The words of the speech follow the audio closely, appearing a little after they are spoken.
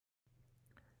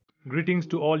Greetings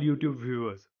to all YouTube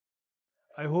viewers.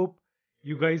 I hope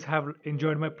you guys have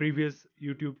enjoyed my previous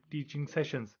YouTube teaching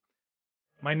sessions.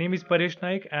 My name is Paresh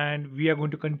Naik and we are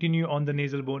going to continue on the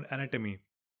nasal bone anatomy.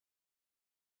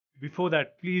 Before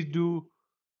that, please do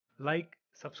like,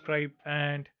 subscribe,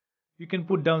 and you can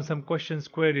put down some questions,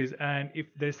 queries, and if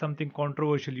there's something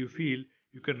controversial you feel,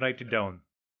 you can write it down.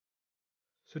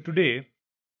 So today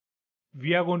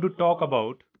we are going to talk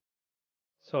about,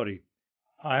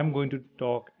 I am going to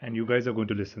talk and you guys are going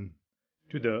to listen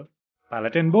to the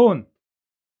palatine bone.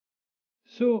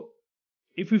 So,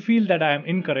 if you feel that I am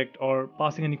incorrect or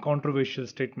passing any controversial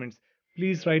statements,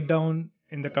 please write down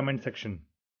in the comment section.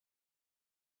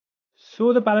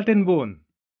 So, the palatine bone.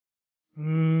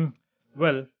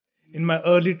 Well, in my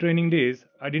early training days,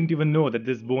 I didn't even know that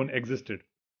this bone existed.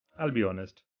 I'll be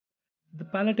honest. The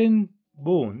palatine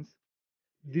bones,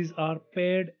 these are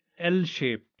paired L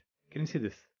shaped. Can you see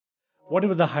this?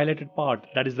 Whatever the highlighted part,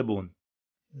 that is the bone.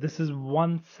 This is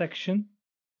one section,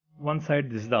 one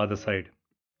side, this is the other side.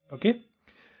 Okay?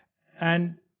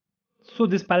 And so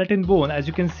this palatine bone, as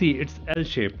you can see, it's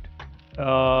L-shaped,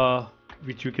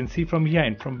 which you can see from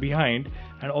behind,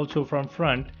 and also from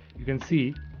front, you can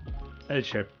see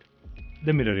L-shaped,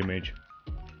 the mirror image.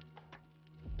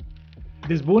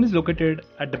 This bone is located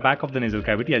at the back of the nasal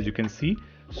cavity, as you can see.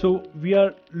 So we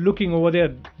are looking over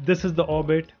there. This is the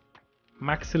orbit,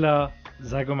 maxilla,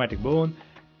 zygomatic bone,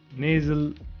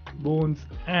 nasal bones,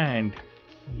 and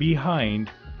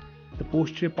behind the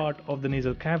posterior part of the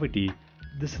nasal cavity,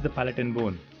 this is the palatine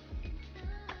bone.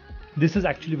 This is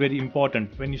actually very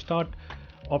important. When you start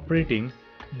operating,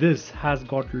 this has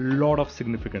got a lot of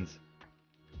significance.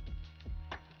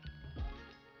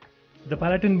 The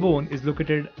palatine bone is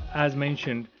located, as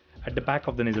mentioned, at the back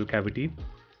of the nasal cavity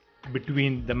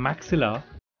between the maxilla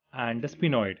and the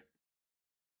sphenoid.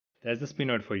 There's the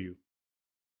sphenoid for you,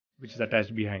 which is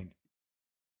attached behind.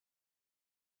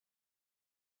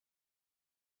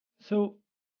 So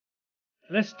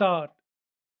let's start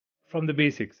from the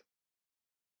basics.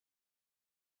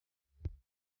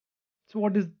 So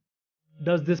what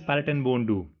does this palatine bone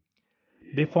do?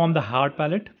 They form the hard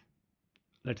palate.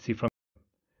 Let's see from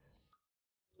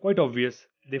quite obvious.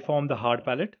 They form the hard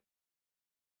palate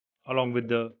along with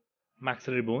the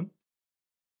maxillary bone.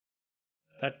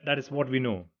 That is what we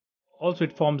know. Also,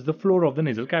 it forms the floor of the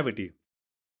nasal cavity.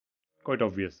 Quite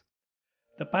obvious.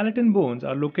 The palatine bones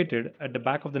are located at the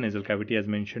back of the nasal cavity, as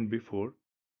mentioned before.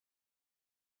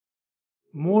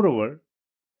 Moreover,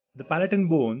 the palatine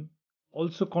bone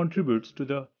also contributes to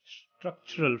the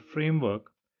structural framework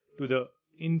to the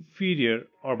inferior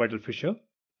orbital fissure,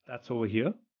 that's over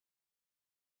here,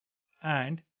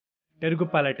 and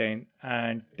pterygopalatine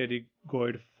and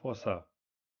pterygoid fossa,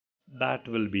 that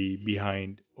will be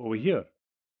behind over here.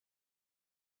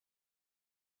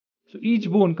 So each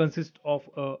bone consists of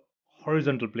a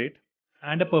horizontal plate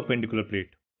and a perpendicular plate.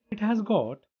 It has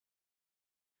got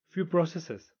few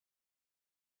processes.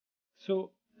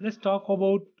 So let's talk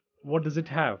about what does it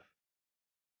have.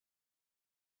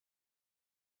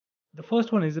 The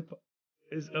first one is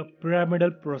a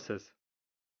pyramidal process.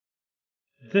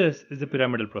 This is the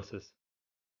pyramidal process.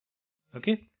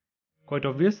 Okay, quite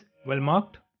obvious, well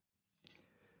marked.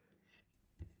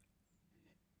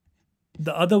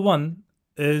 The other one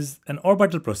is an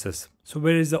orbital process. So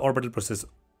where is the orbital process?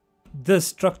 This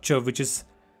structure which is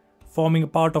forming a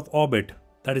part of orbit,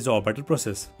 that is the orbital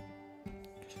process.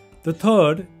 The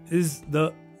third is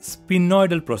the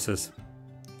sphenoidal process,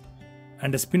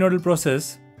 and the sphenoidal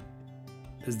process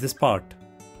is this part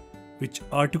which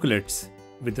articulates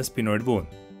with the sphenoid bone.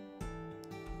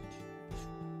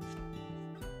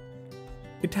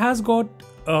 It has got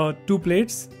two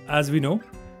plates, as we know.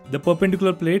 The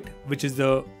perpendicular plate, which is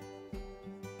the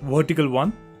vertical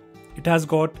one, it has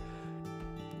got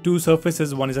two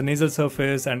surfaces. One is a nasal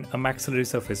surface and a maxillary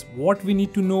surface. What we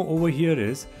need to know over here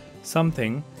is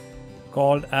something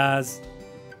called as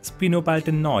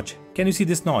Sphenopalatine notch. Can you see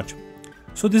this notch?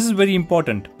 So this is very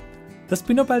important. The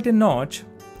Sphenopalatine notch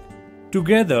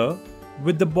together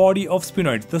with the body of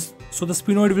sphenoid. So the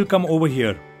sphenoid will come over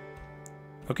here.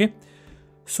 Okay.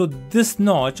 So this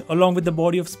notch along with the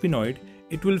body of sphenoid,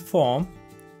 it will form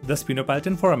the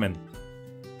Sphenopalatine foramen.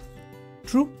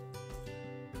 True?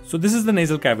 So this is the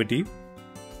nasal cavity.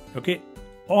 Okay.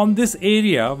 On this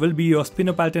area will be your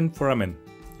Sphenopalatine foramen.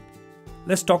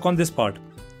 Let's talk on this part.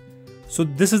 So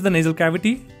this is the nasal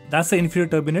cavity. That's the inferior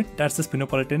turbinate. That's the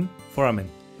Sphenopalatine foramen.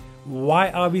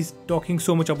 Why are we talking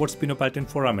so much about Sphenopalatine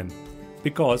foramen?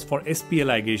 Because for SPA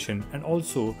ligation and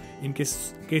also in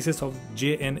cases of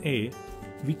JNA,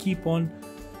 we keep on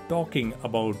talking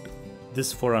about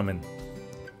this foramen.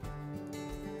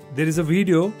 There is a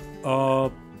video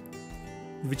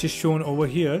which is shown over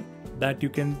here, that you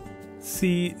can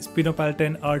see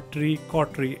Sphenopalatine, artery,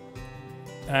 cautery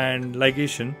and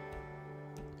ligation.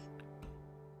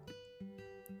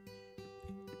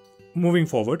 Moving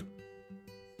forward,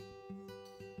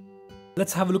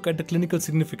 let's have a look at the clinical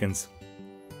significance.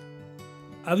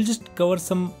 I will just cover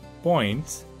some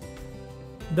points.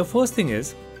 The first thing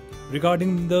is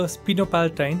regarding the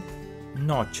Sphenopalatine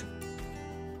notch.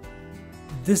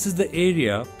 This is the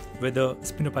area where the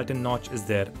Sphenopalatine notch is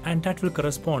there, and that will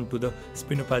correspond to the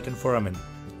Sphenopalatine foramen.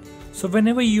 So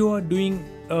whenever you are doing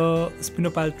a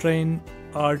Sphenopalatine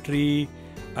artery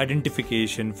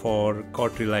identification for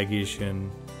cautery ligation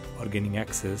or gaining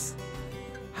access,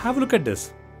 have a look at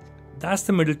this. That's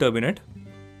the middle turbinate.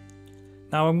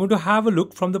 Now I'm going to have a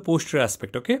look from the posterior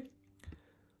aspect, okay?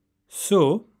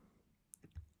 So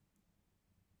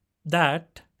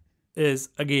that is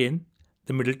again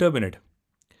the middle turbinate.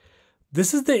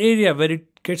 This is the area where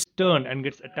it gets turned and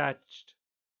gets attached.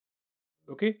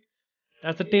 Okay?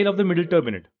 That's the tail of the middle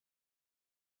turbinate.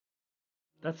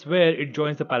 That's where it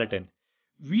joins the palatine.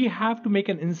 We have to make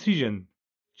an incision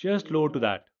just lower to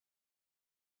that.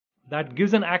 That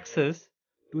gives an access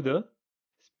to the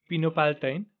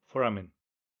Sphenopalatine foramen.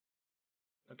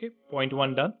 Okay, point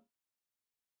 1 done.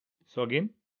 So again,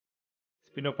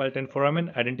 Sphenopalatine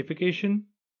foramen identification,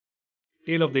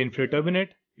 tail of the inferior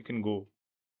turbinate, you can go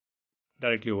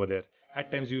directly over there.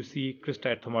 At times you see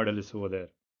crista ethmoidalis over there.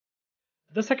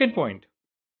 The second point,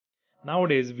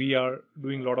 nowadays we are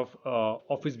doing a lot of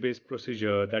office-based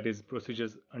procedure, that is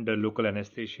procedures under local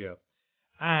anesthesia,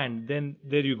 and then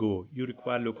there you go, you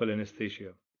require local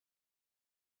anesthesia.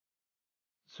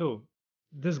 So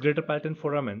this greater palatine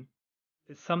foramen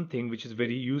is something which is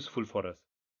very useful for us.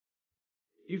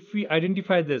 If we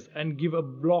identify this and give a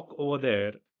block over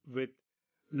there with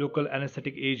local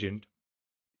anesthetic agent,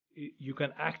 you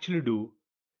can actually do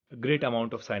a great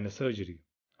amount of sinus surgery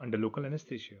under local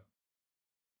anesthesia.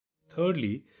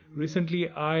 Thirdly, recently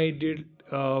I did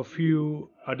a few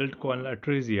adult choanal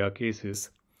atresia cases.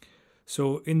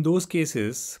 So in those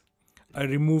cases, I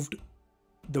removed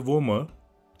the vomer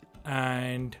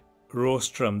and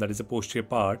rostrum, that is the posterior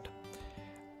part,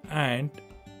 and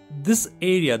this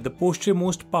area, the posterior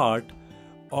most part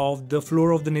of the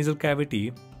floor of the nasal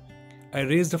cavity, I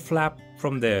raised a flap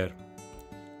from there,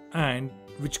 and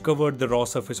which covered the raw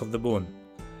surface of the bone.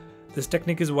 This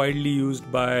technique is widely used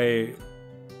by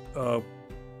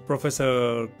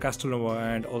Professor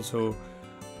Castelnova and also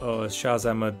Shaz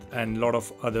Ahmed and a lot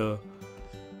of other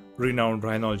renowned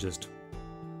rhinologists.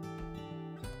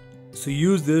 So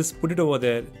use this, put it over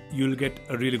there, you'll get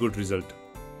a really good result.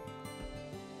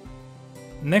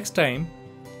 Next time,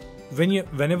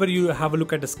 whenever you have a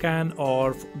look at a scan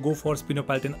or go for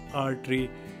Sphenopalatine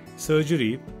artery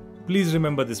surgery, please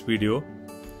remember this video,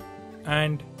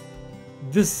 and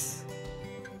this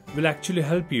will actually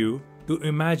help you to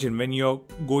imagine when you're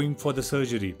going for the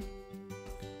surgery.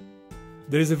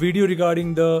 There is a video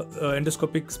regarding the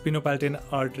endoscopic Sphenopalatine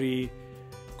artery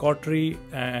cautery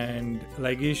and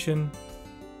ligation.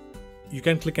 You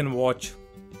can click and watch.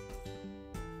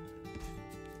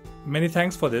 Many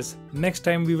thanks for this. Next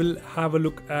time we will have a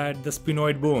look at the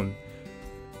sphenoid bone.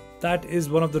 That is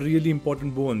one of the really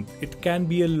important bones. It can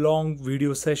be a long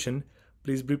video session.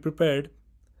 Please be prepared,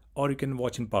 or you can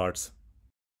watch in parts.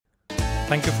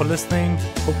 Thank you for listening.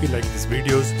 Hope you like these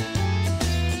videos.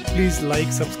 Please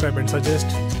like, subscribe and suggest.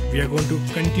 We are going to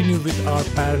continue with our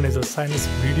paranasal sinus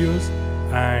videos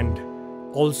and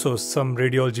also some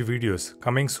radiology videos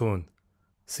coming soon.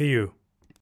 See you.